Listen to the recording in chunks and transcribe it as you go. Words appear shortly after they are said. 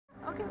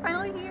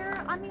Finally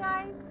here on the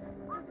ice.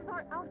 This is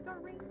our outdoor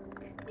rink.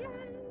 Yay!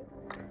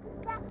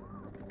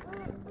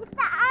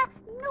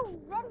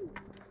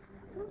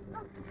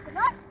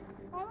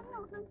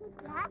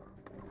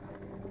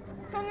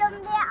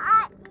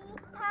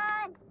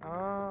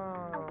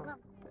 Oh,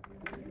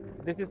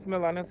 this is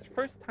Milana's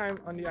first time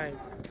on the ice.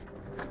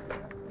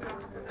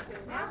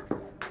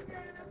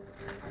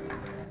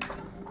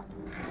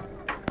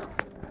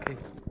 Okay,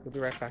 we'll be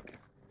right back.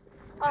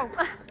 Oh.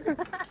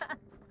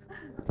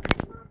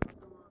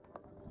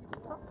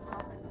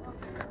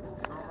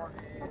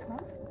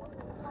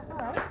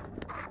 Alright.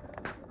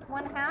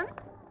 One hand.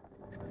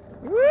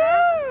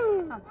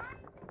 Woo!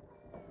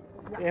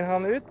 En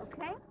hand ut.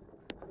 Okay.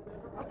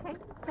 Okay.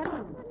 Steady.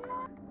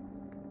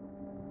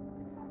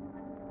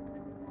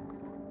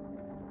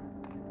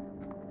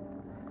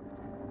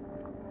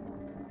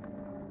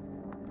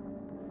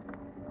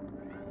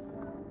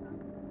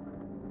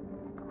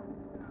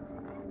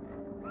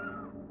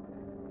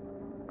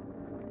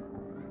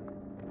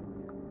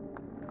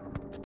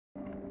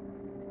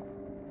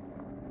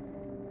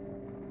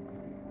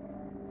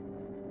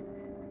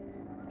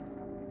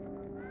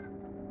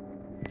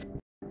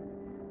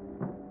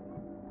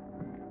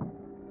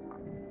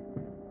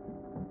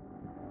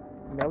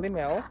 Melly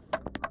Mel,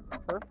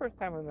 her first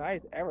time on the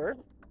ice ever.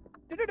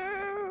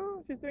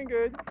 Doo-doo-doo! She's doing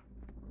good.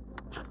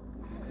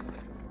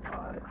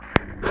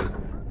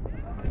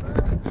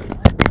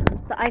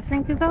 The ice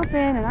rink is open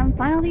and I'm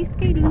finally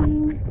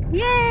skating.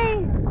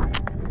 Yay!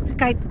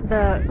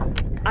 The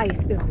ice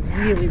is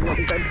really,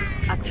 really good,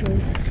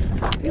 actually.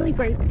 Really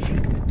great.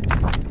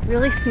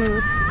 Really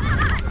smooth.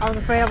 I was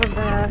afraid I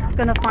was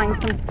gonna find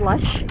some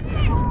slush,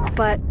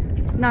 but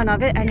none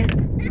of it, and it's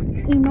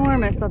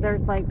enormous, so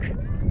there's like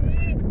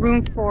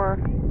room for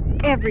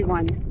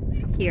everyone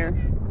here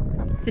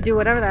to do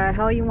whatever the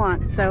hell you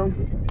want. So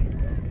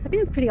I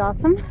think it's pretty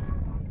awesome.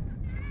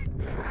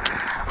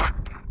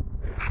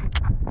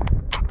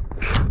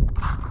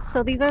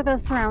 So these are the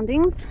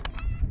surroundings.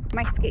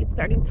 My skate's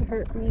starting to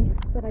hurt me,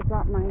 but I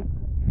brought my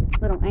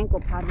little ankle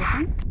pad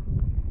with me.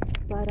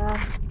 But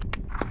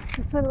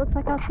this is what it looks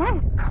like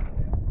outside.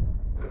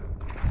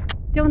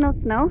 Still no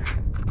snow.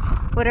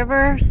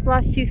 Whatever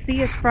slush you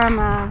see is from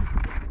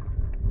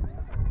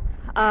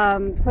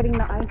putting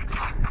the ice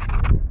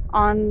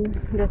on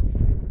this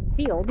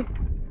field.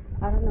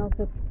 I don't know if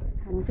it's,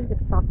 I don't think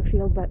it's a soccer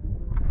field, but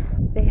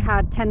they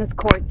had tennis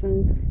courts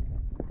and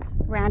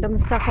random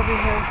stuff over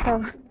here.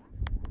 So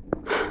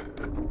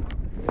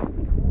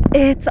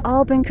it's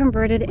all been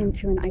converted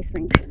into an ice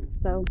rink.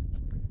 So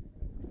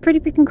it's pretty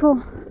freaking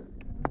cool.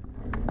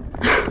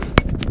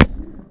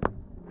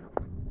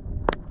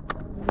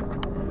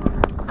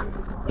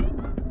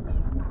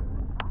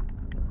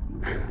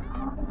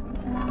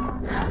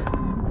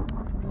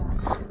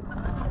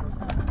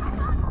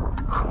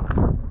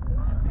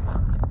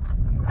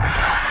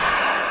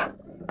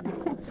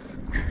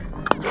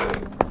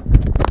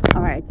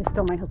 Alright, I just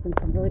stole my husband's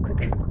phone really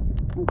quick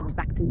and go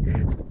back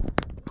soon.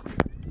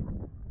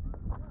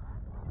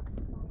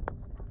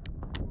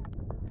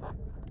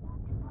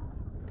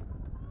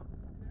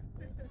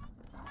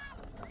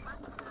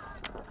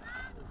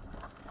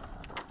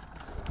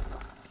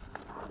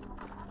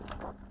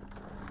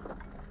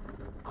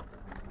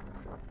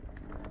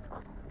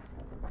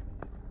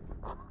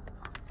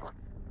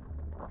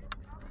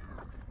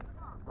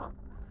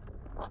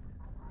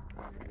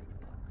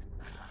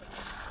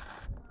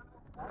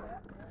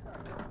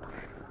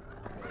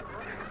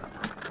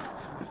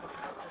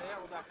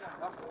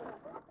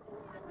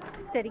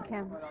 Steady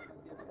cam.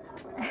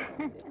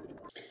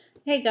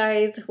 Hey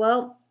guys,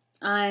 well,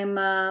 I'm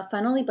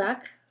finally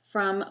back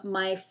from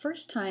my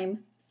first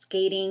time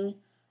skating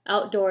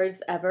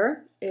outdoors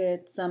ever.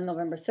 It's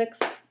November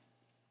 6th.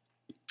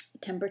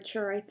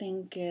 Temperature I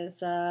think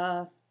is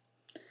around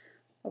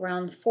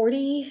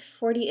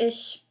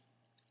 40-ish,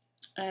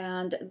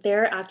 and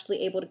they're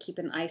actually able to keep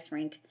an ice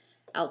rink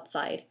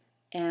outside,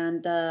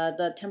 and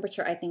the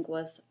temperature I think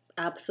was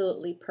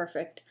absolutely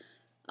perfect.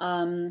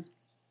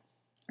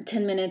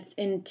 10 minutes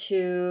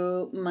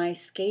into my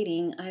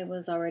skating, I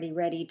was already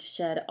ready to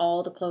shed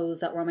all the clothes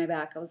that were on my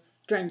back. I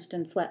was drenched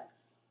in sweat.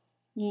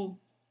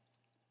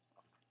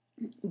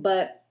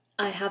 But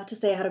I have to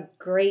say I had a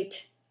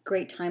great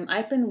time.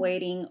 I've been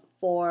waiting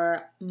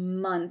for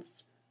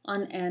months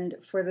on end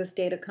for this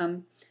day to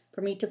come,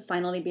 for me to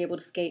finally be able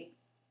to skate.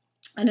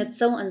 And it's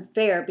so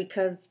unfair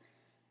because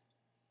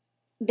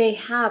they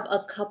have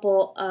a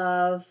couple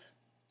of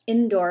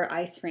indoor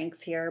ice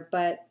rinks here,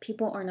 but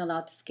people aren't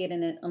allowed to skate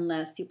in it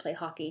unless you play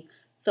hockey.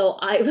 So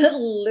I've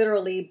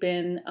literally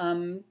been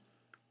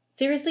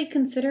seriously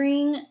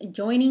considering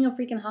joining a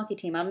freaking hockey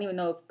team. I don't even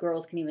know if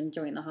girls can even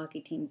join the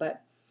hockey team,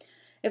 but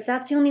if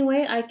that's the only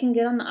way I can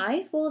get on the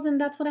ice, well, then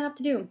that's what I have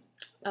to do.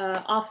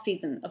 Off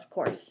season, of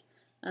course.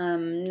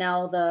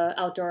 Now the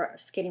outdoor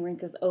skating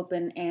rink is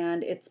open,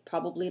 and it's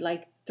probably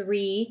like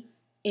 3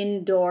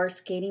 indoor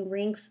skating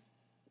rinks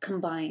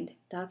combined.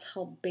 That's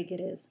how big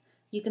it is.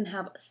 You can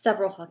have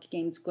several hockey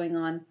games going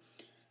on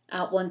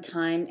at one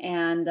time,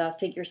 and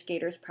figure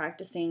skaters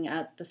practicing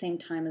at the same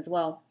time as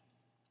well.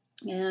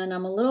 And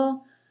I'm a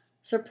little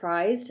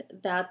surprised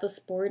that the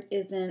sport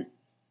isn't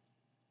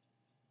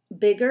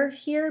bigger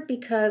here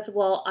because,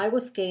 well, I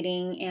was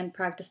skating and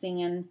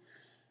practicing and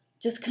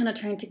just kind of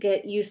trying to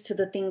get used to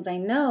the things I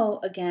know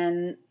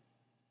again.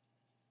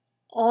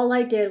 All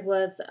I did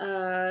was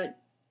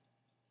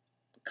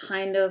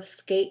kind of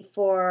skate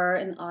for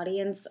an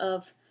audience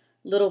of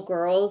little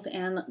girls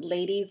and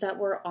ladies that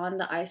were on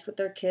the ice with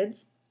their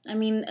kids. I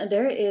mean,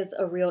 there is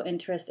a real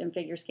interest in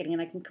figure skating,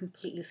 and I can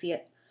completely see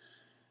it.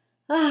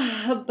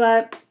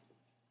 But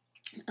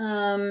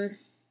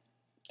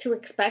to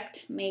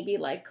expect maybe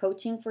like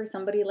coaching for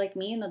somebody like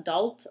me, an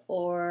adult,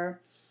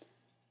 or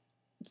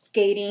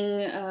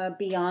skating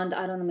beyond,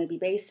 I don't know, maybe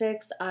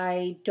basics.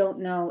 I don't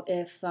know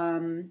if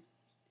that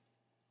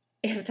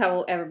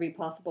will ever be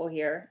possible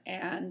here.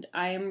 And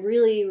I am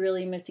really,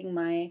 really missing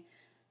my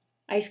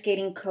ice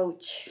skating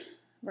coach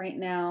right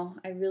now.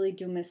 I really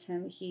do miss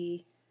him.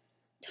 He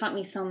taught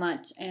me so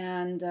much,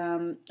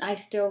 and I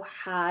still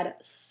had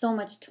so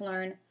much to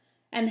learn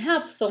and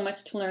have so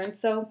much to learn.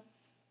 So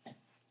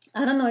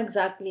I don't know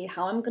exactly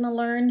how I'm going to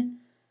learn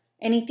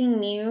anything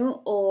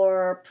new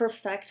or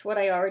perfect what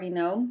I already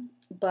know,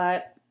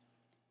 but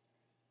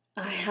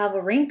I have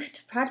a rink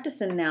to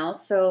practice in now,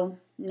 so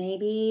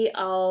maybe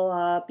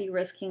I'll be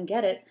risky and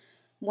get it.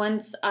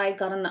 Once I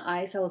got on the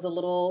ice, I was a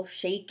little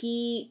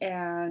shaky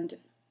and,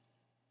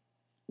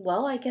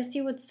 well, I guess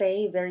you would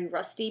say very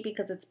rusty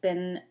because it's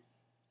been,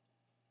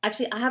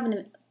 actually, I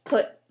haven't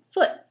put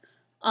foot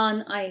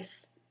on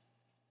ice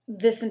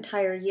this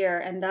entire year,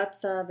 and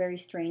that's very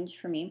strange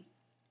for me.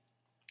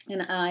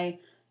 And I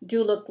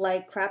do look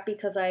like crap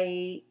because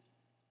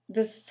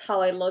this is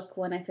how I look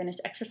when I finish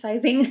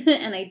exercising.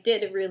 And I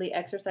did really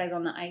exercise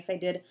on the ice. I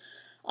did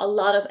a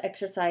lot of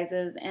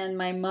exercises and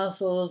my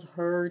muscles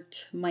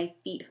hurt, my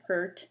feet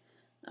hurt.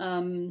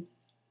 There's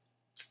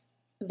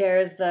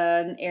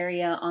an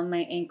area on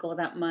my ankle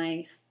that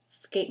my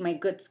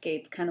good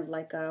skates kind of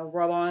like a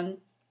rub on.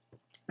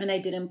 And I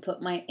didn't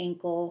put my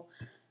ankle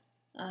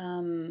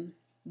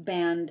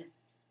band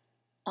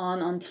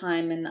on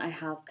time, and I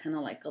have kind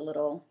of like a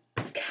little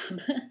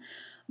scab.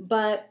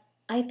 But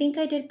I think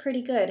I did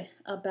pretty good.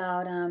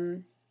 About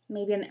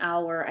maybe an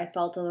hour, I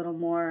felt a little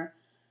more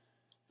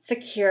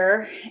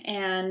secure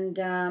and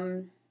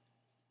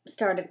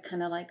started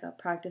kind of like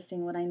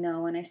practicing what I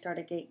know, and I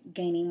started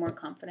gaining more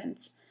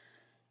confidence.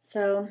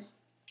 So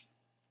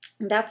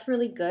that's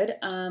really good.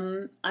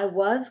 I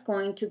was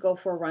going to go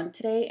for a run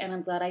today, and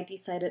I'm glad I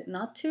decided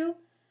not to,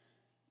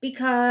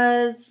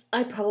 because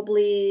I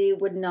probably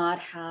would not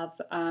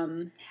have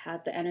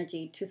had the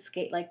energy to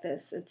skate like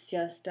this. It's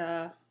just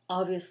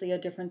obviously a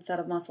different set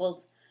of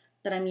muscles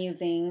that I'm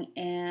using,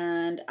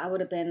 and I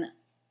would have been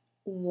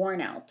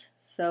worn out.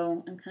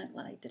 So I'm kind of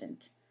glad I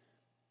didn't.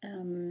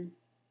 I'm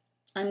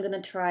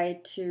gonna try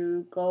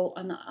to go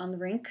on the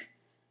rink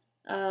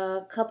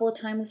a couple of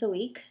times a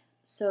week.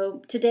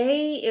 So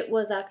today it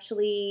was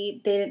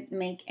actually, they didn't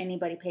make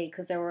anybody pay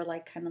because there were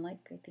like kind of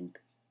like, I think,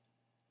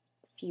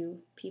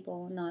 few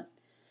people, not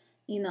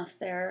enough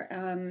there.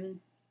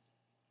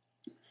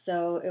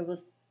 So it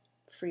was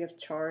free of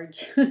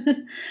charge.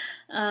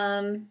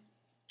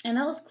 And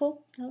that was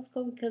cool. That was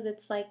cool because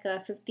it's like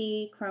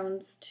 50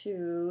 krones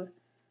to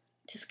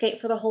skate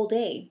for the whole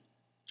day,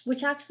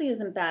 which actually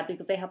isn't bad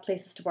because they have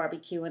places to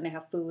barbecue and they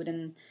have food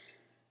and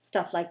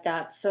stuff like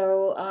that.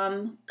 So,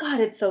 God,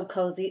 it's so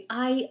cozy.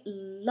 I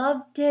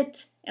loved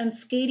it. And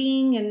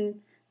skating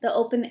in the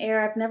open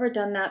air, I've never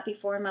done that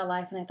before in my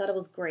life, and I thought it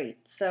was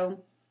great.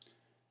 So,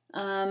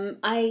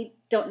 I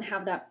didn't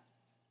have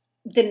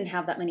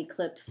that many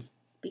clips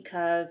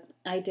because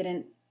I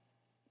didn't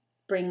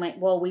bring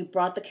we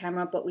brought the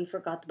camera, but we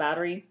forgot the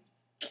battery.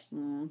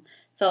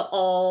 So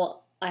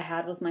all I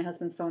had was my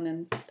husband's phone,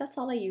 and that's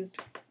all I used.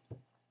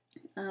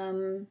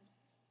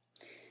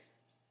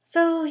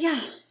 So yeah,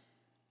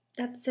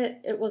 that's it.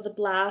 It was a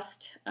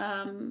blast.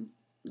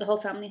 The whole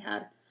family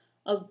had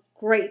a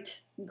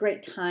great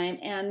time,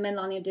 and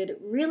Melania did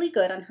really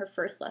good on her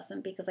first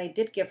lesson because I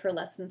did give her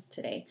lessons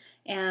today,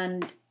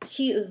 and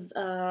she is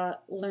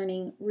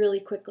learning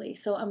really quickly,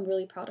 so I'm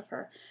really proud of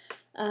her.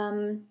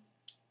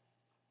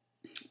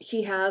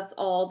 She has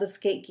all the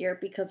skate gear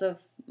because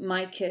of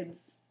my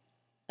kids.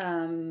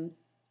 The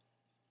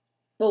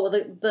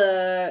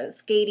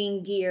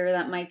skating gear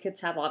that my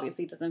kids have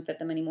obviously doesn't fit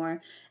them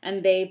anymore,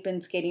 and they've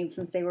been skating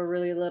since they were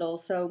really little,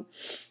 so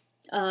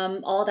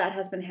all that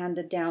has been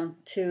handed down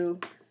to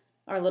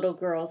our little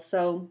girl.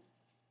 So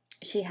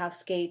she has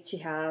skates, she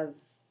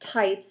has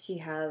tights, she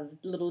has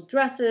little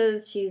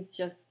dresses. She's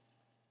just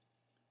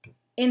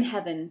in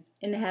heaven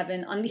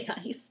on the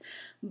ice.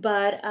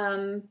 But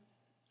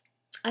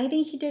I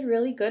think she did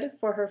really good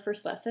for her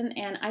first lesson,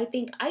 and I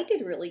think I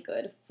did really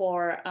good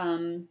for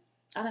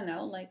I don't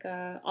know, like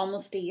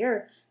almost a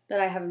year that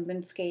I haven't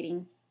been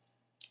skating.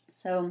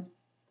 So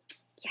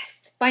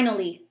yes,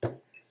 finally.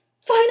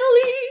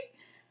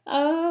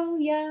 Oh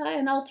yeah,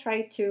 and I'll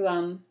try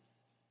to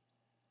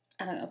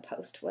I don't know,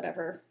 post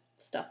whatever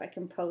stuff I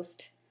can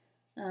post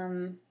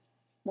when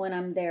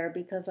I'm there,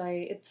 because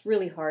it's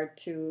really hard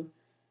to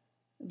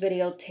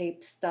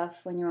videotape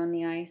stuff when you're on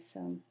the ice.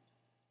 So,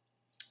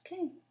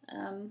 okay,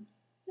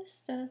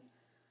 just a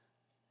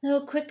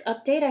little quick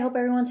update. I hope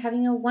everyone's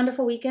having a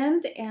wonderful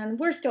weekend, and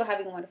we're still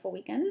having a wonderful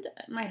weekend.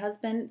 My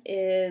husband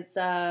is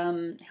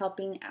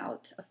helping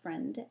out a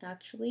friend,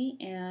 actually,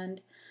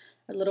 and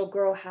our little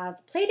girl has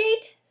a play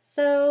date,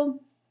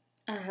 so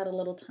I had a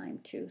little time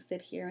to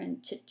sit here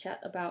and chit-chat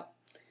about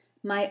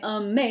my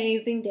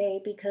amazing day,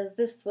 because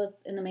this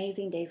was an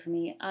amazing day for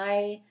me.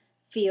 I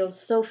feel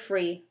so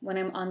free when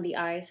I'm on the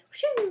ice.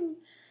 Whew!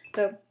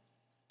 So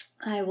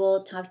I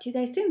will talk to you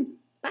guys soon.